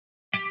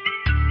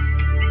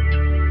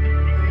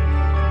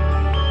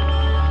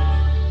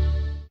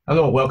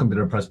Hello, welcome to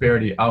the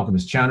Prosperity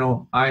Alchemist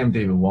channel. I am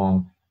David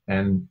Wong,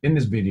 and in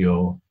this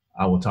video,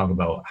 I will talk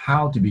about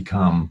how to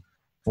become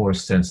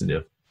force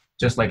sensitive.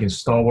 Just like in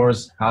Star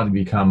Wars, how to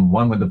become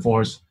one with the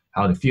force,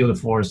 how to feel the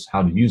force,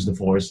 how to use the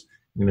force.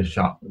 We're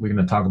going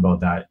to talk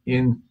about that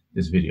in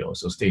this video,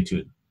 so stay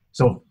tuned.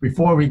 So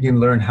before we can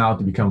learn how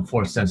to become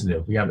force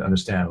sensitive, we have to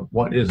understand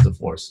what is the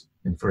force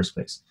in the first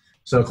place.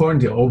 So according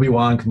to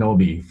Obi-Wan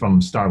Kenobi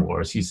from Star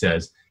Wars, he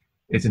says,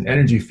 it's an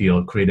energy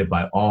field created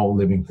by all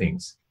living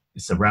things.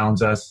 It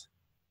surrounds us,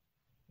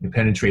 it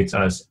penetrates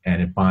us,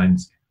 and it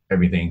binds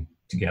everything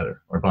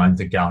together, or binds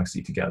the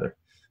galaxy together.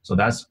 So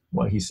that's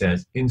what he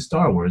says in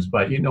Star Wars.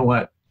 But you know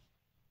what?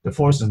 The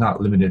force is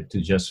not limited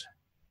to just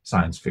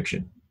science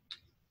fiction.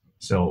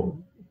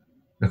 So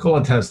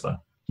Nikola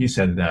Tesla, he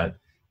said that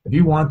if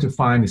you want to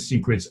find the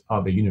secrets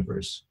of the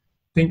universe,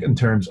 think in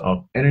terms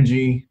of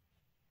energy,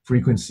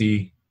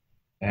 frequency,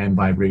 and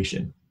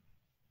vibration.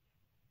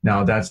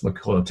 Now that's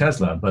Nikola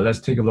Tesla, but let's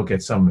take a look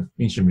at some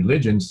ancient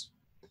religions.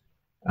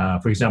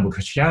 For example,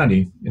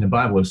 Christianity, in the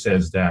Bible, it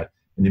says that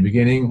in the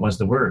beginning was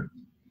the Word.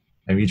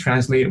 And we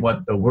translate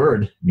what the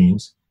word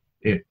means,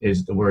 it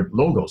is the word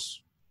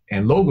logos.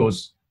 And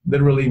logos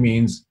literally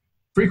means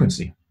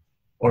frequency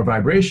or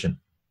vibration.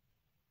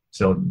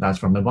 So that's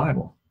from the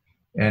Bible.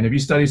 And if you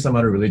study some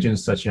other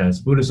religions such as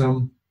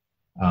Buddhism,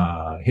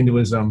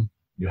 Hinduism,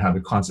 you have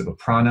the concept of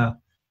prana,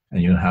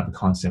 and you have the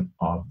concept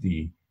of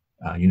the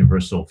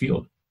universal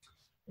field.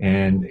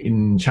 And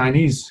in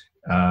Chinese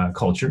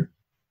culture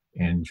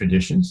and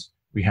traditions,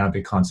 we have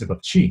the concept of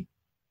qi.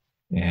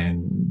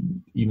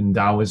 And even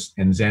Taoists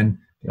and Zen,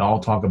 they all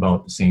talk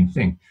about the same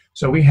thing.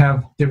 So we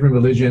have different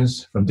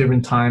religions from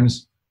different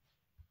times,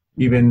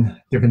 even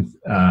different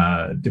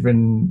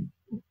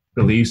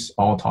beliefs,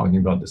 all talking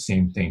about the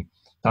same thing,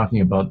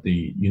 talking about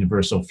the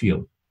universal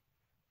field.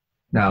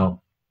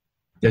 Now,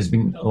 there's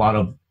been a lot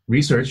of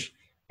research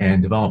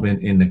and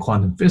development in the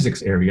quantum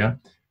physics area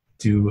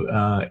to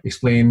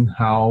explain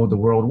how the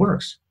world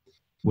works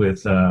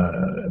with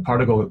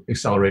particle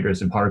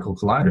accelerators and particle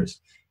colliders.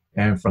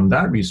 And from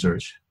that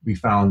research, we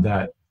found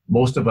that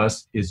most of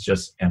us is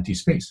just empty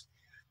space.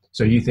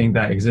 So you think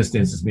that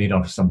existence is made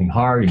of something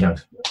hard,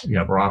 you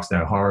have rocks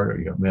that are hard,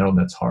 or you have metal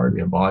that's hard,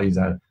 you have bodies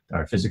that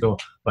are physical,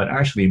 but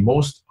actually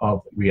most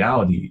of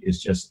reality is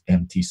just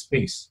empty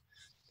space.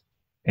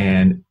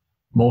 And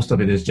most of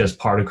it is just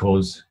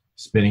particles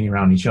spinning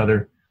around each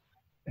other,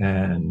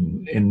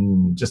 and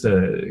in just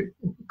a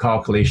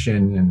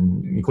calculation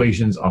and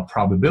equations of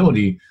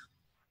probability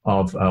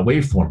of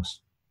waveforms.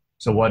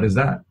 So what is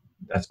that?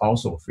 That's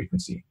also a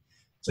frequency.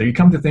 So you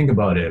come to think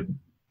about it,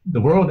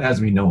 the world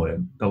as we know it,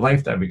 the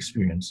life that we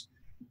experience,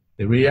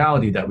 the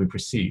reality that we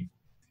perceive,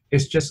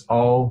 it's just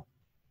all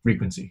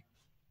frequency.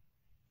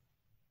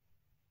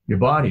 Your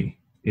body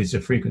is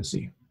a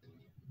frequency.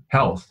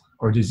 Health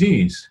or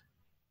disease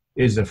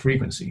is a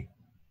frequency.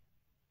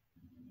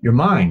 Your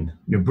mind,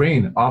 your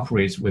brain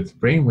operates with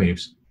brain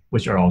waves,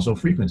 which are also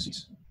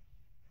frequencies.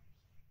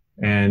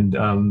 And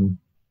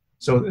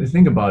so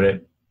think about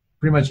it,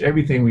 pretty much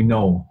everything we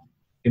know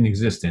in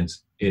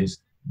existence is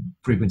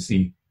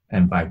frequency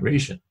and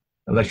vibration.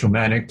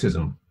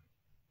 Electromagnetism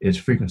is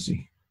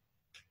frequency.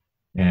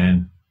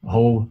 And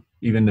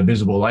even the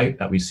visible light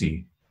that we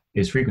see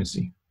is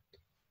frequency.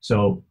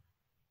 So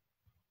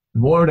the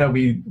more that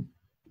we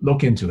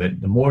look into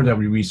it, the more that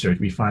we research,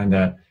 we find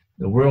that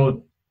the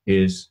world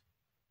is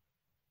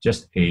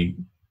just a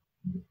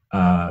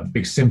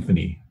big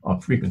symphony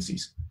of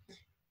frequencies.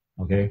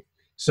 Okay,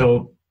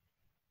 so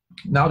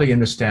now that you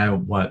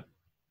understand what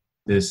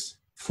this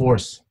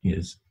force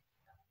is,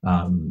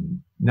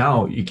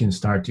 now you can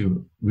start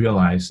to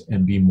realize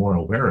and be more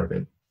aware of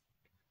it.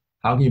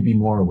 How can you be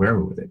more aware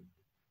with it?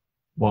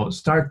 Well,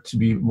 start to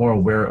be more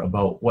aware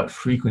about what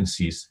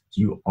frequencies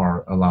you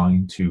are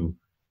allowing to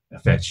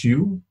affect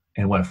you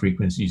and what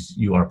frequencies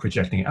you are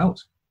projecting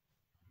out.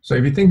 So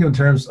if you think in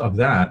terms of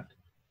that,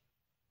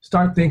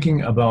 start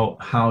thinking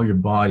about how your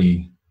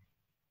body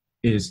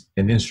is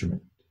an instrument.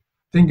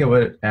 Think of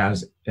it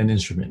as an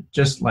instrument,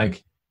 just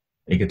like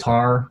a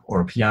guitar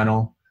or a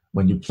piano.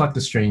 When you pluck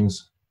the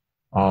strings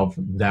of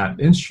that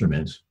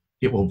instrument,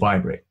 it will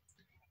vibrate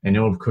and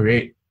it will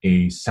create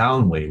a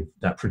sound wave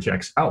that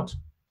projects out.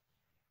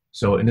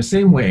 So in the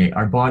same way,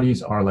 our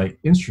bodies are like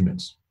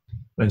instruments.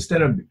 But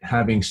instead of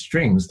having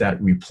strings that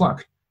we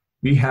pluck,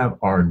 we have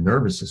our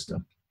nervous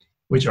system,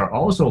 which are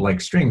also like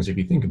strings if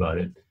you think about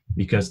it,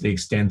 because they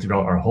extend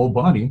throughout our whole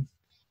body.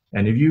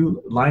 And if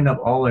you line up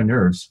all our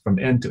nerves from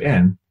end to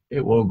end,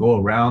 it will go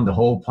around the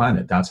whole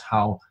planet. That's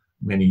how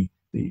many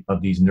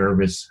of these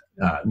nerves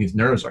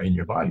are in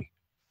your body.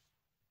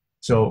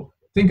 So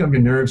think of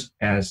your nerves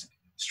as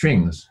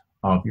strings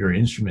of your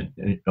instrument,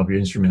 of your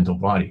instrumental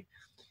body.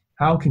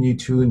 How can you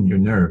tune your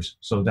nerves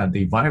so that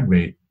they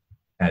vibrate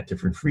at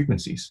different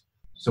frequencies?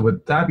 So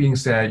with that being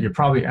said, you're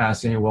probably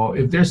asking, well,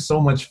 if there's so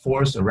much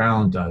force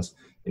around us,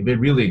 if it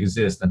really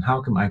exists, then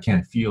how come I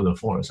can't feel the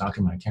force? How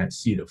come I can't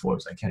see the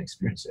force? I can't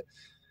experience it.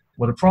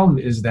 Well, the problem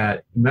is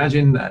that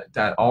imagine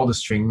that all the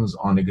strings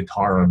on the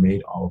guitar are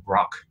made out of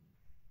rock,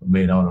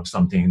 made out of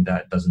something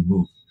that doesn't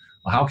move.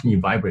 Well, how can you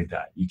vibrate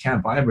that? You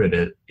can't vibrate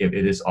it if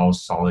it is all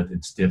solid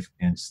and stiff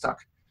and stuck.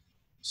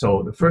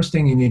 So the first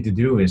thing you need to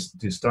do is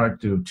to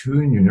start to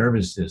tune your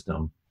nervous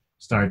system,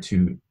 start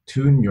to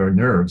tune your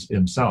nerves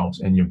themselves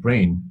and your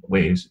brain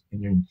waves.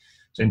 And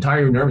so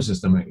entire nervous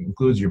system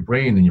includes your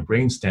brain and your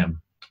brain stem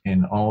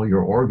and all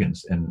your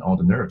organs and all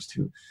the nerves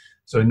too.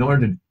 So in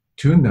order to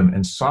tune them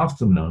and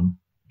soften them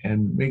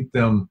and make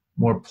them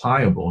more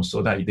pliable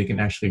so that they can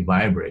actually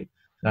vibrate,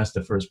 that's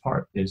the first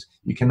part. Is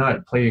you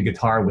cannot play a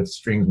guitar with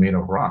strings made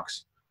of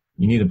rocks.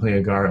 You need to play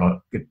you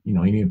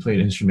need to play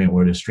an instrument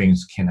where the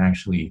strings can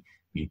actually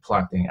be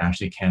plucked and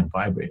actually can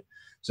vibrate.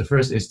 So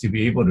first is to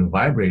be able to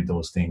vibrate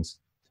those things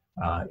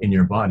in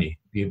your body,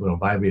 be able to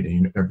vibrate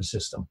in your nervous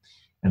system.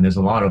 And there's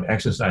a lot of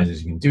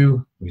exercises you can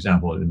do, for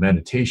example, in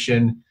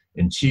meditation,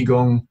 in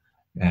qigong,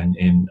 and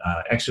in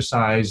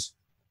exercise,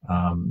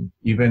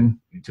 even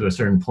to a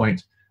certain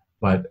point.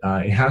 But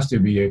it has to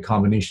be a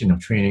combination of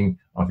training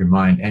of your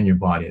mind and your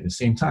body at the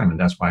same time. And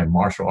that's why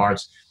martial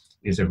arts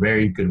is a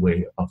very good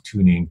way of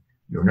tuning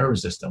your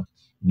nervous system.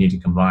 You need to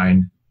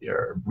combine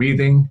your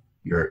breathing,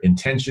 your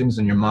intentions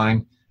in your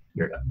mind,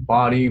 your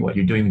body, what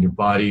you're doing with your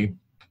body,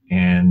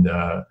 and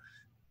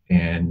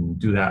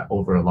do that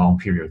over a long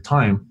period of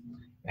time.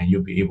 And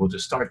you'll be able to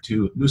start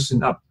to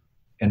loosen up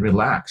and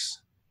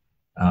relax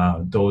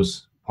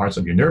those parts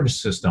of your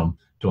nervous system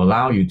to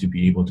allow you to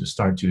be able to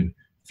start to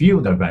feel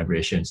the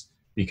vibrations.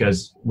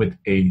 Because with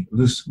a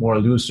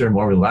looser,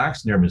 more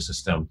relaxed nervous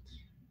system,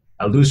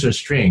 a looser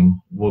string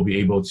will be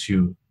able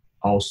to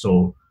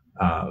also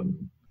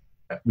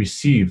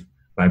receive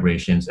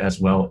vibrations as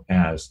well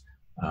as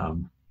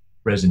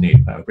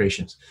resonate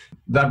vibrations.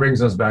 That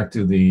brings us back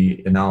to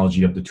the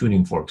analogy of the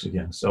tuning forks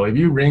again. So if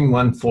you ring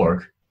one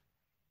fork,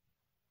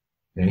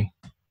 okay,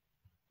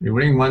 you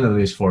ring one of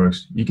these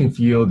forks, you can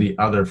feel the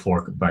other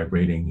fork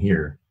vibrating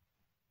here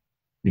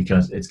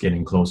because it's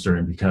getting closer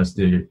and because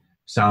the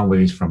sound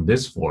waves from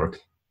this fork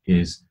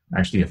is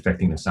actually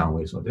affecting the sound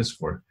waves of this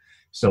fork.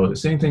 So the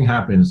same thing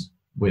happens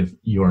with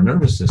your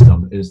nervous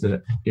system, is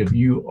that if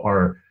you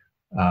are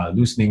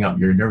loosening up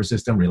your nervous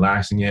system,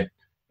 relaxing it,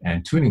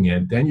 and tuning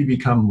it, then you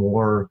become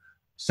more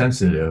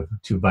sensitive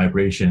to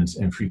vibrations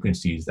and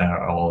frequencies that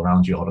are all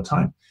around you all the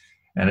time.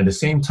 And at the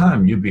same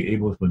time, you'll be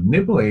able to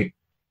manipulate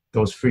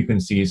those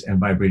frequencies and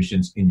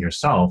vibrations in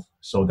yourself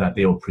so that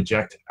they will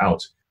project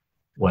out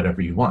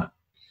whatever you want.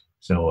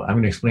 So I'm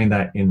going to explain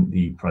that in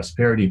the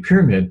prosperity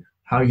pyramid,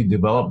 how you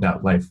develop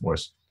that life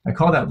force. I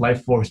call that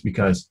life force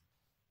because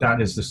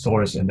that is the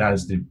source and that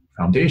is the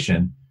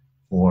foundation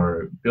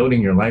for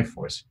building your life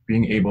force,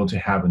 being able to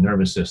have a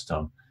nervous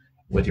system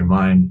with your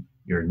mind,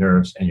 your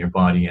nerves, and your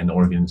body and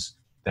organs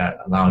that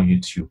allow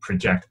you to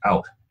project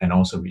out and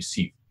also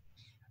receive.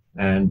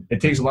 And it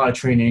takes a lot of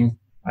training.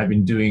 I've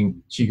been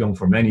doing qigong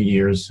for many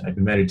years. I've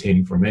been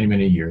meditating for many,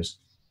 many years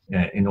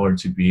in order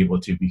to be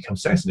able to become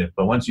sensitive.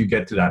 But once you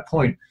get to that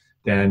point,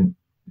 then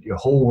your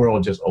whole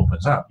world just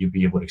opens up. You'll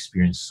be able to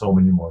experience so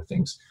many more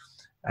things.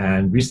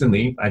 And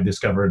recently, I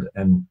discovered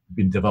and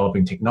been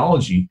developing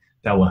technology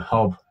that will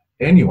help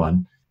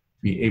anyone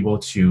be able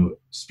to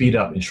speed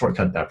up and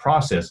shortcut that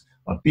process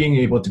of being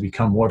able to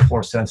become more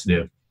force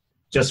sensitive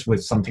just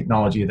with some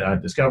technology that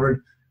I've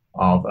discovered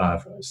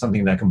of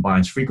something that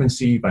combines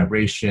frequency,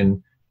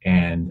 vibration,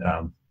 and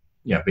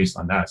based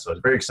on that. So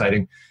it's very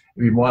exciting.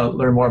 If you want to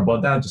learn more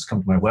about that, just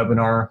come to my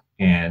webinar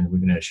and we're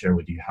going to share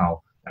with you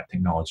how that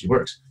technology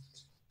works.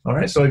 All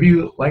right, so if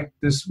you like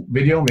this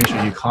video, make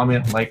sure you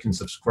comment, like, and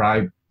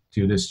subscribe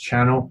to this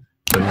channel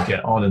so you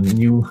get all the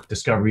new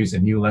discoveries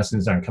and new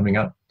lessons that are coming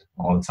up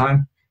all the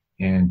time.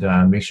 And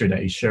make sure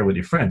that you share with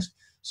your friends.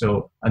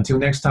 So until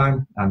next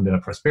time, I'm the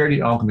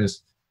Prosperity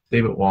Alchemist,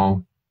 David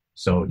Wong.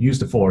 So use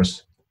the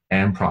force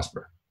and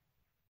prosper.